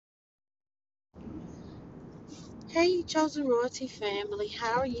Hey, Chosen Royalty family,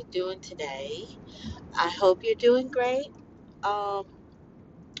 how are you doing today? I hope you're doing great. Um,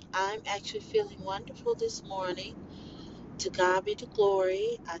 I'm actually feeling wonderful this morning. To God be the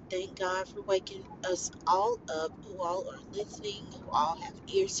glory. I thank God for waking us all up, who all are listening, who all have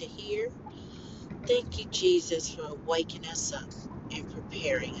ears to hear. Thank you, Jesus, for waking us up and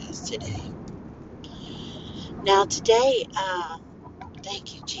preparing us today. Now, today,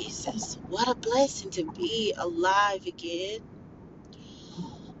 thank you, Jesus. What a blessing to be alive again.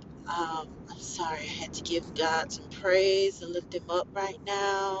 I'm sorry, I had to give God some praise and lift Him up right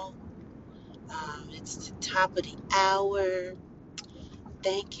now. It's the top of the hour.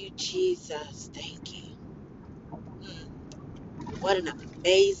 Thank you, Jesus. Thank you. Mm, what an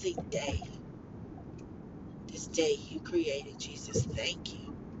amazing day. This day you created, Jesus. Thank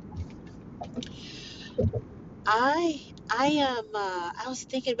you. I I was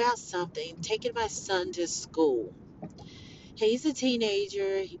thinking about something, taking my son to school. He's a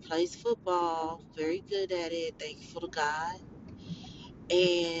teenager. He plays football, very good at it. Thankful to God.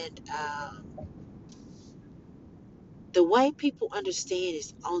 And the way people understand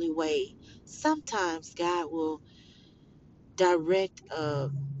is the only way. Sometimes God will direct a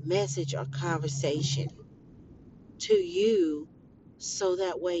message or conversation to you so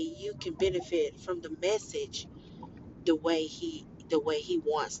that way you can benefit from the message the way he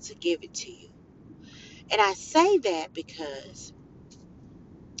wants to give it to you. And I say that because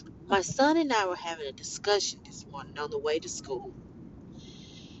my son and I were having a discussion this morning on the way to school,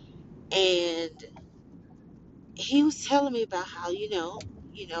 and he was telling me about how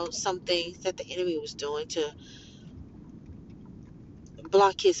some things that the enemy was doing to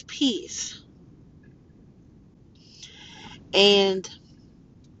block his peace. And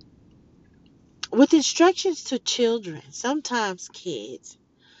with instructions to children, sometimes kids,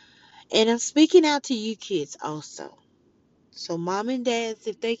 and I'm speaking out to you kids also. So, mom and dads,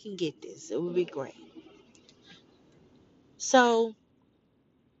 if they can get this, it would be great. So,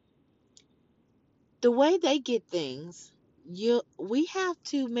 the way they get things, we have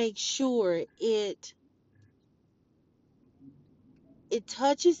to make sure it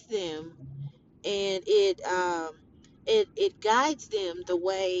touches them, and it guides them the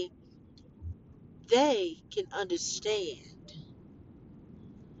way they can understand.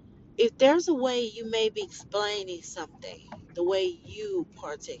 If there's a way you may be explaining something, the way you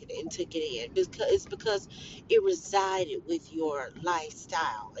partook it and took it in, because it's because it resided with your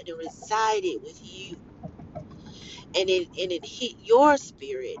lifestyle and it resided with you, and it hit your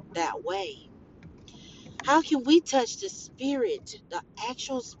spirit that way. How can we touch the spirit, the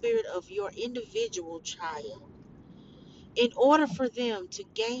actual spirit of your individual child, in order for them to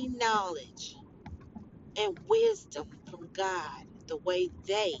gain knowledge and wisdom from God the way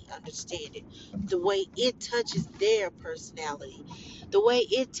they understand it, the way it touches their personality, the way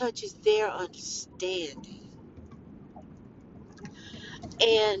it touches their understanding?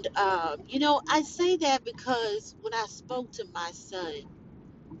 And, I say that because when I spoke to my son,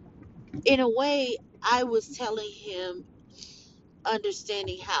 in a way, I was telling him,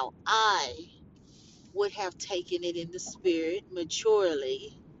 understanding how I would have taken it in the spirit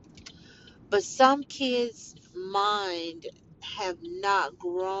maturely. But some kids' mind have not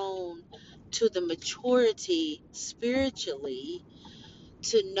grown to the maturity spiritually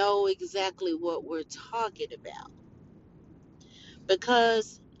to know exactly what we're talking about.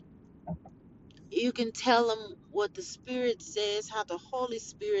 Because you can tell them what the Spirit says, how the Holy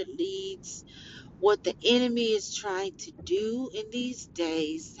Spirit leads, what the enemy is trying to do in these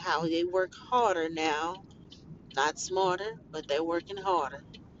days, how they work harder now, not smarter, but they're working harder.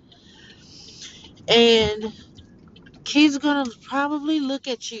 And kids are gonna probably look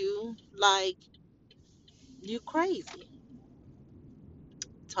at you like you crazy,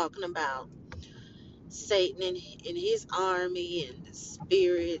 talking about Satan and his army and the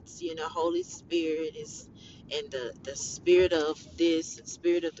spirits, Holy Spirit is, and the spirit of this and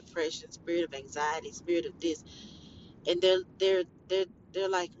spirit of depression, spirit of anxiety, spirit of this. And they're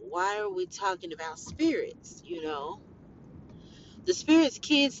like, why are we talking about spirits? The spirits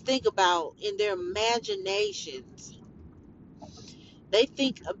kids think about in their imaginations, they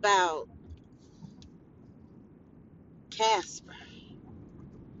think about Casper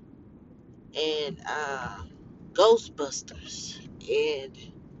and Ghostbusters and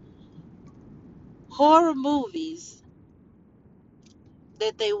horror movies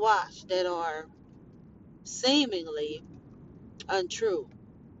that they watch that are seemingly untrue.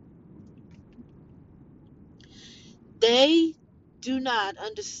 They do not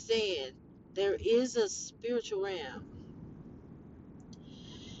understand there is a spiritual realm,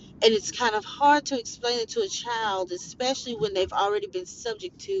 And it's kind of hard to explain it to a child, especially when they've already been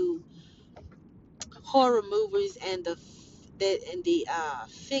subject to horror movies and the fiction,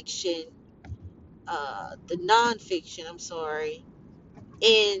 the nonfiction. I'm sorry,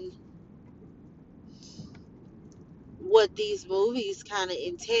 in what these movies kind of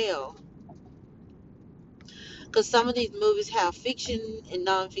entail. Because some of these movies have fiction and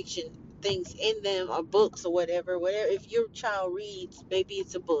nonfiction things in them, or books or whatever. Whatever. If your child reads, maybe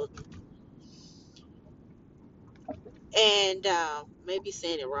it's a book, and maybe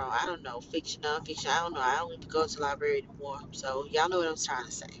saying it wrong. I don't know. Fiction, nonfiction. I don't know. I don't even go to the library anymore. So y'all know what I'm trying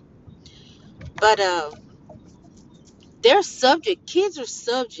to say. But they're subject. Kids are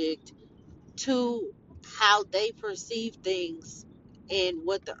subject to how they perceive things and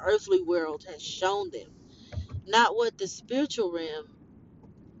what the earthly world has shown them, not what the spiritual realm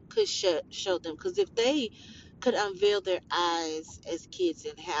could show them. Because if they could unveil their eyes as kids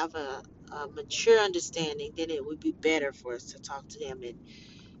and have a mature understanding, then it would be better for us to talk to them and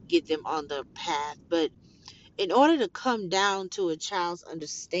get them on the path. But in order to come down to a child's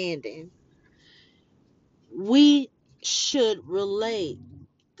understanding, we should relate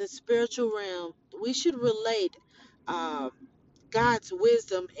the spiritual realm. We should relate um, God's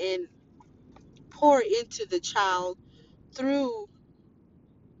wisdom and pour into the child through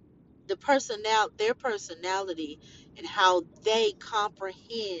their personality, and how they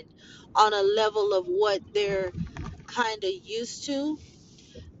comprehend on a level of what they're kind of used to.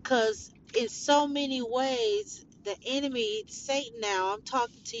 Because in so many ways, the enemy, Satan, now I'm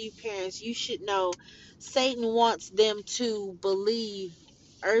talking to you parents, you should know Satan wants them to believe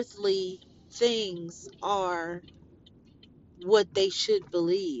earthly things are what they should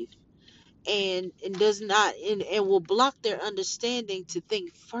believe, and does not and will block their understanding to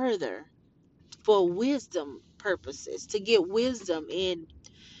think further for wisdom purposes, to get wisdom in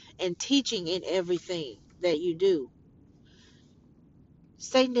and teaching in everything that you do.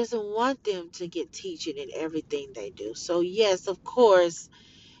 Satan doesn't want them to get teaching in everything they do. So yes, of course,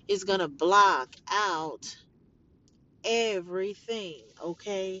 it's gonna block out everything,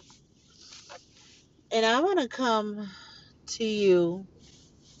 okay? And I wanna come to you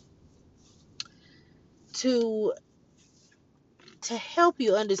to help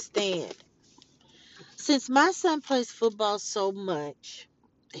you understand. Since my son plays football so much,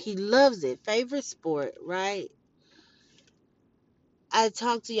 he loves it, favorite sport, right? I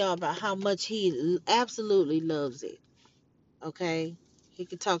talked to y'all about how much he absolutely loves it. Okay, he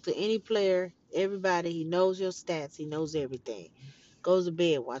can talk to any player, everybody. He knows your stats. He knows everything. Goes to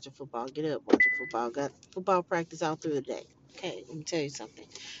bed watching football. Get up watching football. Got football practice all through the day. Okay, let me tell you something.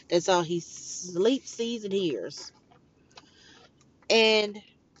 That's all he sleeps, sees, and hears. And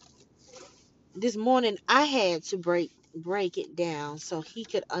this morning I had to break it down so he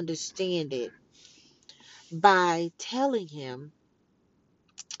could understand it by telling him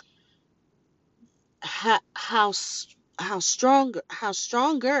how stronger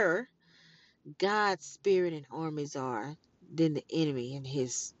God's spirit and armies are than the enemy and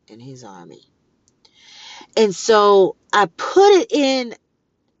his army. And so I put it in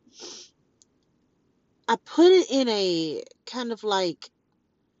a kind of like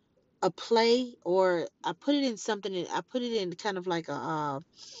a play, or I put it in something, I put it in kind of like a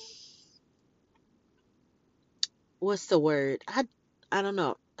what's the word? I don't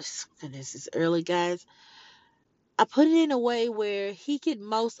know. Goodness, it's early, guys. I put it in a way where he could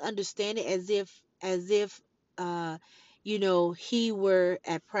most understand it, as if uh he were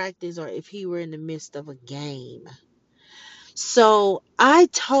at practice, or if he were in the midst of a game. So I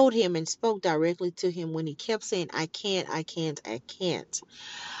told him and spoke directly to him when he kept saying, I can't, I can't, I can't.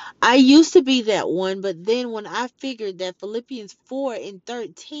 I used to be that one, but then when I figured that Philippians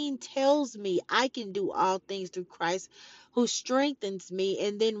 4:13 tells me I can do all things through Christ who strengthens me,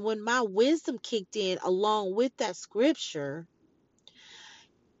 and then when my wisdom kicked in along with that scripture,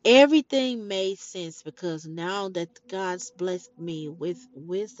 everything made sense, because now that God's blessed me with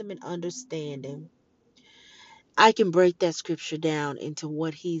wisdom and understanding, I can break that scripture down into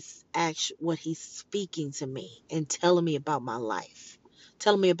what he's speaking to me and telling me about my life,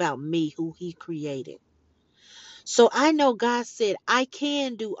 telling me about me, who he created. So I know God said I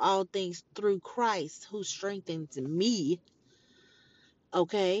can do all things through Christ who strengthens me.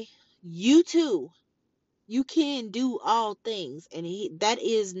 Okay? You too. You can do all things, and that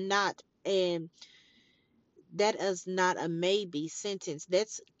is not a maybe sentence.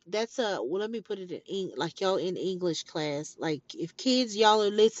 That's a, well, let me put it in like y'all in English class. Like, if kids, y'all are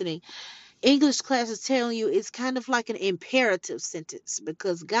listening, English class is telling you it's kind of like an imperative sentence,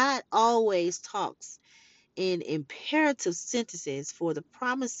 because God always talks in imperative sentences for the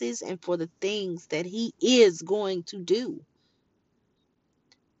promises and for the things that he is going to do.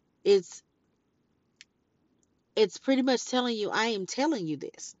 It's it's pretty much telling you, I am telling you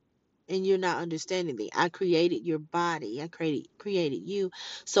this, and you're not understanding me. I created your body. I created you.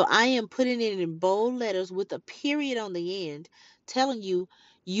 So I am putting it in bold letters with a period on the end, telling you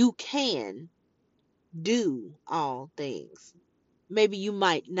you can do all things. Maybe you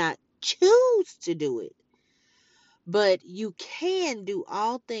might not choose to do it, but you can do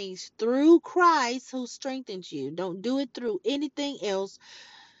all things through Christ who strengthens you. Don't do it through anything else.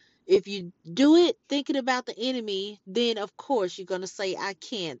 If you do it thinking about the enemy, then of course you're going to say, I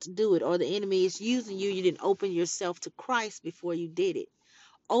can't do it, or the enemy is using you. You didn't open yourself to Christ before you did it.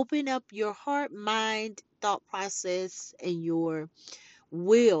 Open up your heart, mind, thought process, and your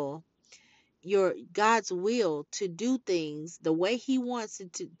will, your God's will to do things the way he wants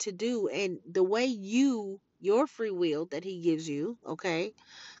it to do, and the way your free will that he gives you, okay?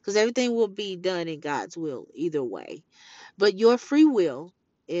 Because everything will be done in God's will either way. But your free will,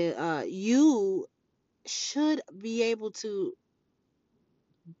 you should be able to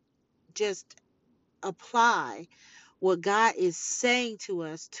just apply what God is saying to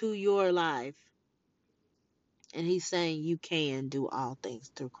us to your life. And he's saying you can do all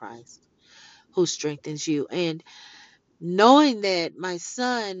things through Christ who strengthens you. And knowing that my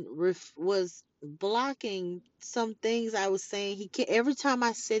son was blocking some things I was saying, every time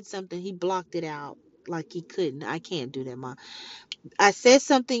I said something, he blocked it out like he couldn't. I can't do that, Ma. I said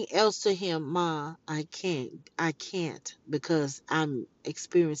something else to him, Ma. I can't because I'm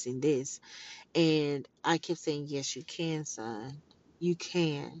experiencing this. And I kept saying, yes, you can, son. You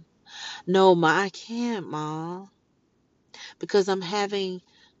can. No, Ma, I can't, Ma, because I'm having,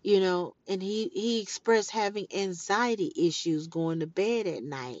 and he expressed having anxiety issues going to bed at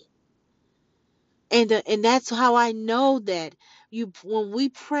night. And that's how I know that when we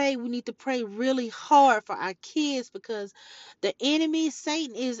pray, we need to pray really hard for our kids, because the enemy,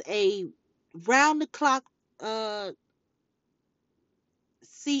 Satan, is a round the clock uh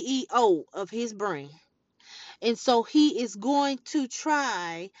CEO of his brain. And so he is going to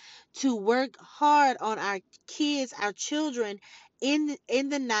try to work hard on our kids, our children, in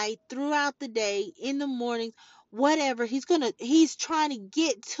the night, throughout the day, in the mornings, whatever. He's trying to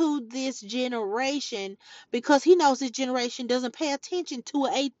get to this generation, because he knows this generation doesn't pay attention to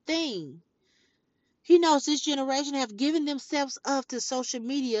a thing. He knows this generation have given themselves up to social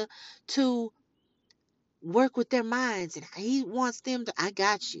media to work with their minds, and he wants them to, I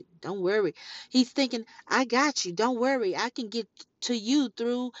got you, don't worry. He's thinking, I got you, don't worry, I can get to you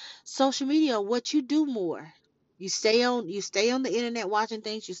through social media. What you do more, you stay on the internet watching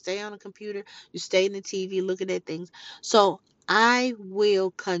things, you stay on the computer, you stay in the TV looking at things. So I will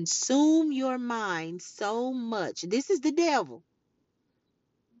consume your mind so much. This is the devil.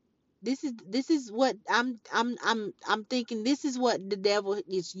 This is what I'm thinking. This is what the devil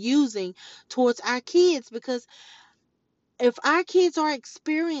is using towards our kids, because if our kids are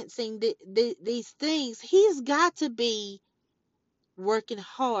experiencing these things, he's got to be working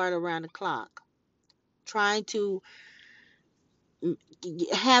hard around the clock, trying to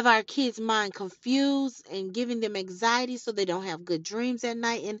have our kids' mind confused and giving them anxiety so they don't have good dreams at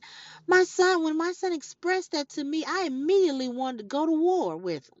night. And when my son expressed that to me, I immediately wanted to go to war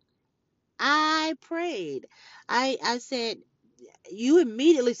with him. I prayed. I said, you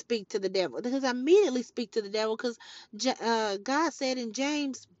immediately speak to the devil, because I immediately speak to the devil, because God said in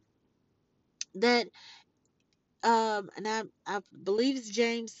James that and I believe it's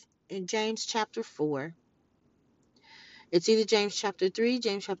James, in James chapter 4. It's either James chapter 3,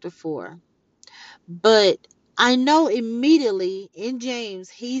 James chapter 4. But I know immediately in James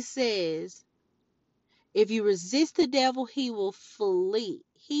he says, if you resist the devil, he will flee.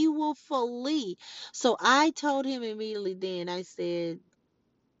 He will flee. So I told him immediately then, I said,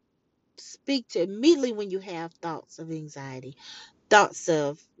 speak to immediately when you have thoughts of anxiety, thoughts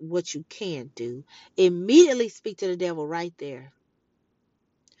of what you can't do, immediately speak to the devil right there.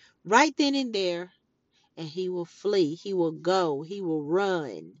 Right then and there, and he will flee. He will go. He will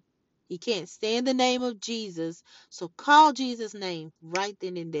run. He can't stand the name of Jesus. So call Jesus' name right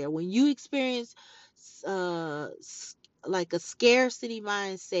then and there. When you experience uh like a scarcity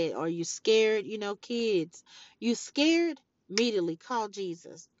mindset, or you scared, kids, you scared, immediately call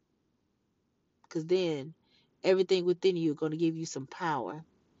Jesus, because then everything within you is going to give you some power.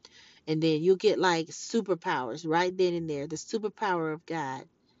 And then you'll get like superpowers right then and there. The superpower of God.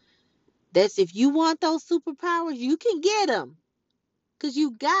 That's, if you want those superpowers, you can get them. because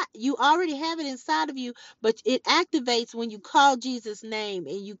you already have it inside of you, but it activates when you call Jesus name,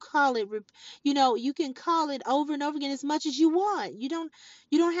 and you call it you can call it over and over again as much as you want. You don't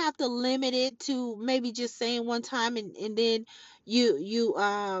have to limit it to maybe just saying one time, and then you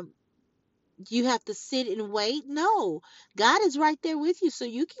have to sit and wait. No, God is right there with you, so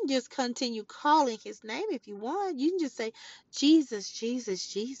you can just continue calling his name if you want. You can just say, Jesus, Jesus,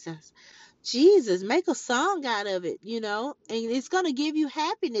 Jesus, Jesus. Make a song out of it, and it's going to give you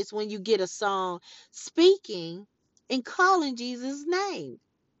happiness when you get a song speaking and calling Jesus' name.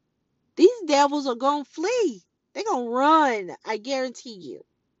 These devils are going to flee. They're going to run. I guarantee you.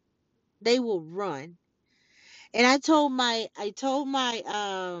 They will run. And I told my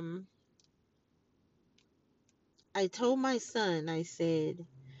son, I said,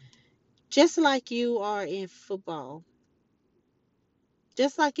 just like you are in football,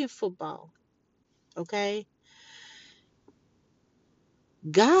 just like in football, okay?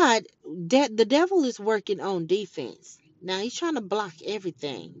 God, that the devil is working on defense. Now he's trying to block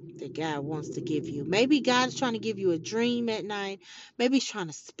everything that God wants to give you. Maybe God is trying to give you a dream at night. Maybe he's trying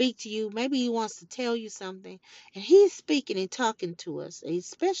to speak to you. Maybe he wants to tell you something. And he's speaking and talking to us. He's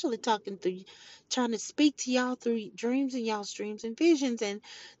especially trying to speak to y'all through dreams and y'all's dreams and visions. And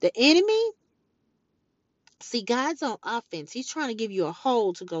the enemy, see, God's on offense. He's trying to give you a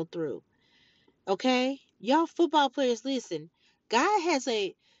hole to go through. Okay, y'all football players, listen. God has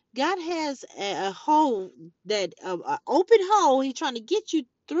a hole, that a open hole. He's trying to get you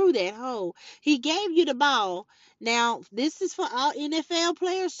through that hole. He gave you the ball. Now, this is for all NFL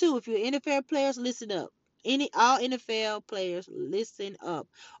players too. If you're NFL players, listen up. All NFL players, listen up.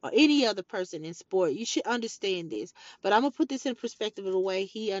 Or any other person in sport, you should understand this. But I'm gonna put this in perspective of the way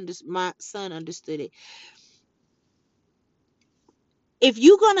my son understood it. If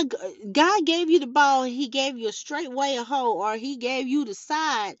you gonna God gave you the ball, he gave you a straight way, a hole, or he gave you the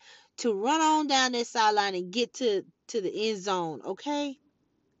side to run on down that sideline and get to the end zone. Okay,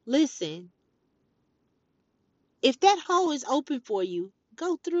 listen, if that hole is open for you,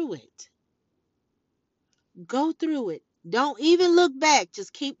 go through it. Go through it. Don't even look back.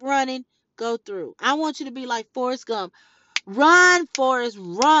 Just keep running. Go through. I want you to be like Forrest Gump. Run, Forrest,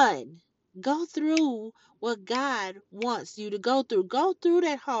 run. Go through what God wants you to go through. Go through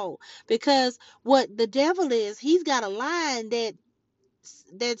that hole. Because what the devil is, he's got a line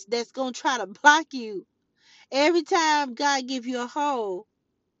that's gonna try to block you. Every time God give you a hole,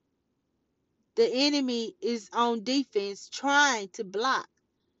 the enemy is on defense trying to block.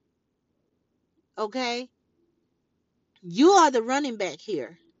 Okay? You are the running back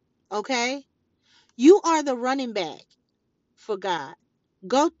here. Okay? You are the running back for God.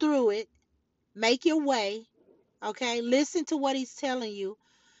 Go through it. Make your way. Okay, listen to what he's telling you.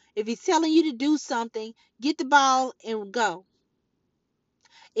 If he's telling you to do something, get the ball and go.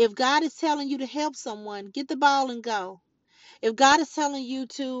 If God is telling you to help someone, get the ball and go. If God is telling you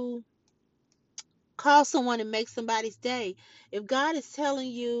to call someone and make somebody's day, if God is telling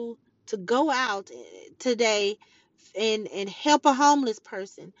you to go out today and help a homeless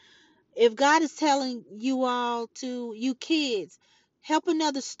person, if God is telling you kids, help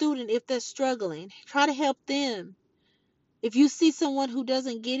another student if they're struggling, try to help them. If you see someone who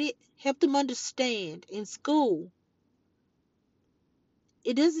doesn't get it, help them understand in school.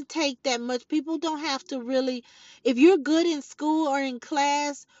 It doesn't take that much. People don't have to really, if you're good in school or in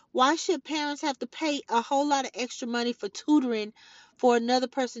class, why should parents have to pay a whole lot of extra money for tutoring for another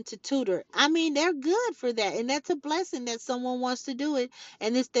person to tutor? I mean, they're good for that. And that's a blessing that someone wants to do it.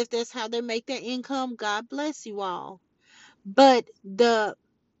 And if that's how they make their income, God bless you all. But the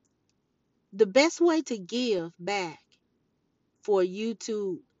best way to give back for you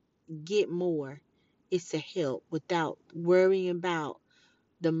to get more is to help without worrying about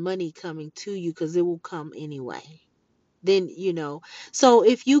the money coming to you, because it will come anyway. Then so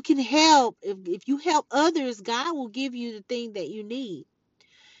if you can help, if you help others, God will give you the thing that you need.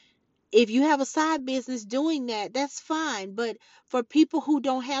 If you have a side business doing that, that's fine. But for people who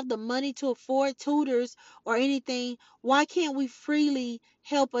don't have the money to afford tutors or anything, why can't we freely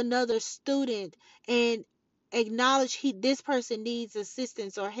help another student and acknowledge this person needs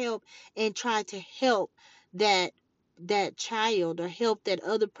assistance or help, and try to help that child or help that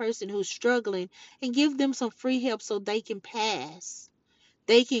other person who's struggling, and give them some free help so they can pass.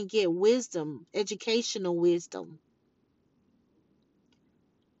 They can get wisdom, educational wisdom.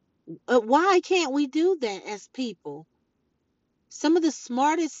 Why can't we do that as people? Some of the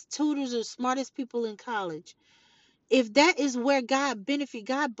smartest tutors or smartest people in college, if that is where God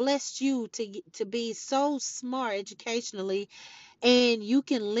blessed you to be so smart educationally, and you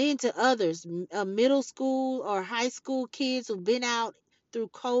can lend to others, middle school or high school kids who've been out through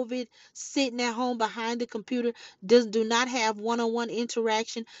COVID, sitting at home behind the computer, do not have one-on-one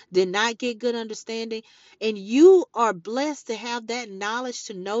interaction, did not get good understanding, and you are blessed to have that knowledge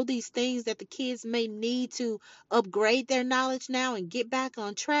to know these things that the kids may need to upgrade their knowledge now and get back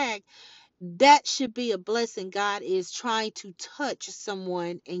on track. That should be a blessing. God is trying to touch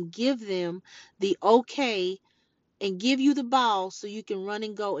someone and give them the okay and give you the ball so you can run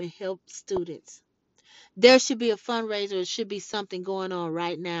and go and help students. There should be a fundraiser. It should be something going on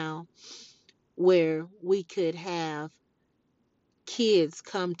right now where we could have kids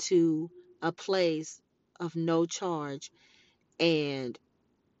come to a place of no charge and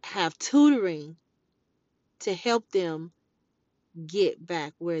have tutoring to help them get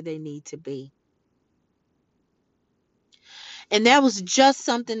back where they need to be. And that was just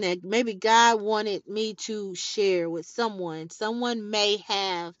something that maybe God wanted me to share with someone. Someone may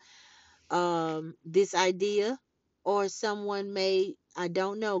have this idea, or someone may, I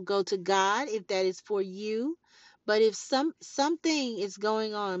don't know, go to God if that is for you. But if something is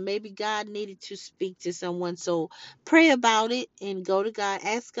going on, maybe God needed to speak to someone. So pray about it and go to God.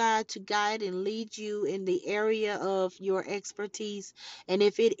 Ask God to guide and lead you in the area of your expertise. And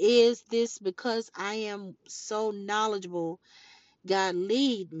if it is this, because I am so knowledgeable, God,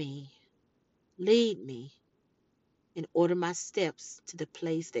 lead me, and order my steps to the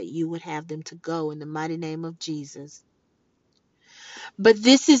place that you would have them to go in the mighty name of Jesus. But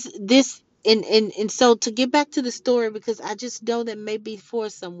this is this and so to get back to the story, because I just know that may be for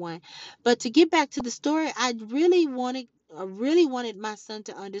someone. But to get back to the story, I really wanted my son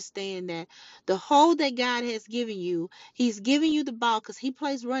to understand that the hole that God has given you, he's giving you the ball because he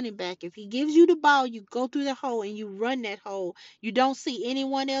plays running back. If he gives you the ball, you go through the hole and you run that hole. You don't see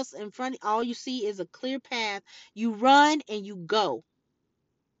anyone else in front. All you see is a clear path. You run and you go.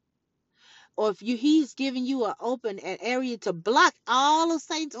 Or if he's giving you an open an area to block all of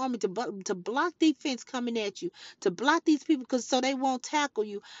Satan's army, to block defense coming at you, to block these people because so they won't tackle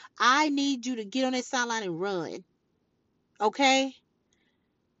you. I need you to get on that sideline and run, okay?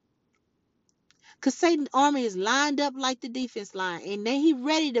 Because Satan's army is lined up like the defense line, and then he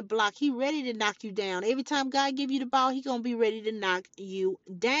ready to block. He ready to knock you down. Every time God give you the ball, he gonna be ready to knock you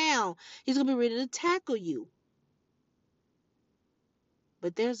down. He's gonna be ready to tackle you.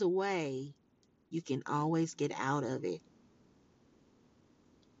 But there's a way you can always get out of it.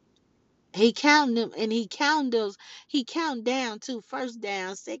 He counting them, and he counting those. He count down too. First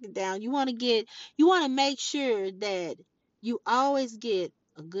down, second down. You want to make sure that you always get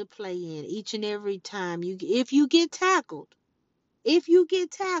a good play in each and every time if you get tackled. If you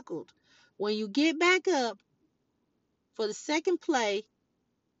get tackled, when you get back up for the second play,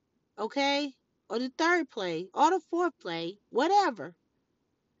 okay, or the third play, or the fourth play, whatever.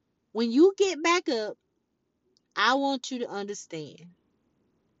 When you get back up, I want you to understand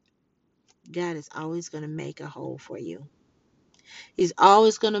God is always going to make a hole for you. He's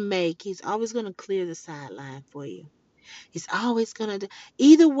always going to clear the sideline for you. He's always going to,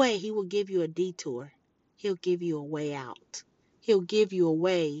 either way, he will give you a detour. He'll give you a way out. He'll give you a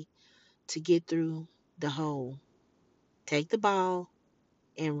way to get through the hole. Take the ball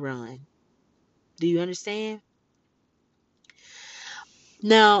and run. Do you understand?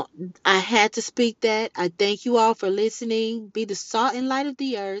 Now, I had to speak that. I thank you all for listening. Be the salt and light of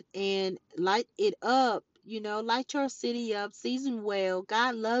the earth and light it up. Light your city up, season well.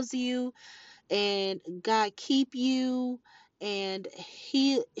 God loves you, and God keep you, and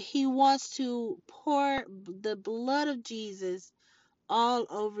he wants to pour the blood of Jesus all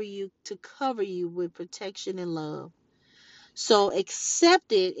over you to cover you with protection and love. So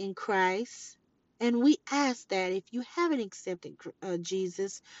accept it in Christ, and we ask that if you haven't accepted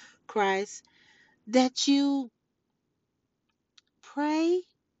Jesus Christ, that you pray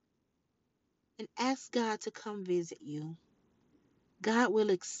and ask God to come visit you. God will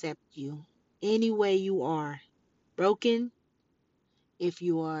accept you any way you are. Broken, if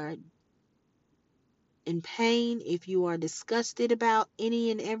you are in pain, if you are disgusted about any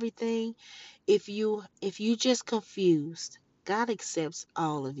and everything, if you just confused, God accepts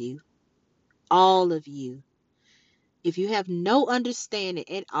all of you. All of you. If you have no understanding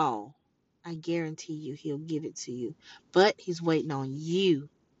at all, I guarantee you he'll give it to you. But he's waiting on you.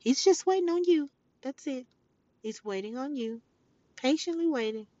 He's just waiting on you. That's it. He's waiting on you. Patiently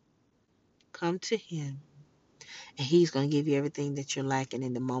waiting. Come to him. And he's going to give you everything that you're lacking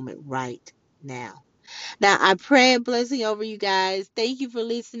in the moment right now. Now, I pray a blessing over you guys. Thank you for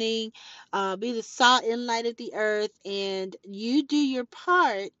listening. Be the salt and light of the earth, and you do your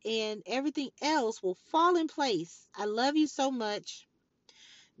part, and everything else will fall in place. I love you so much.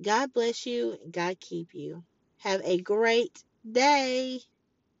 God bless you. God keep you. Have a great day.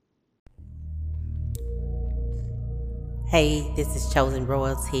 Hey, this is Chosen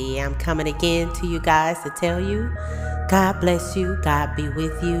Royalty. I'm coming again to you guys to tell you God bless you, God be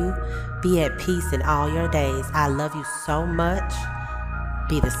with you, be at peace in all your days. I love you so much.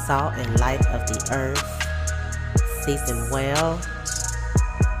 Be the salt and light of the earth. Season well.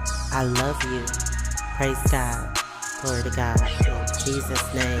 I love you. Praise God. Glory to God. In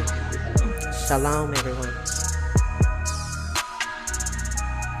Jesus' name. Shalom, everyone.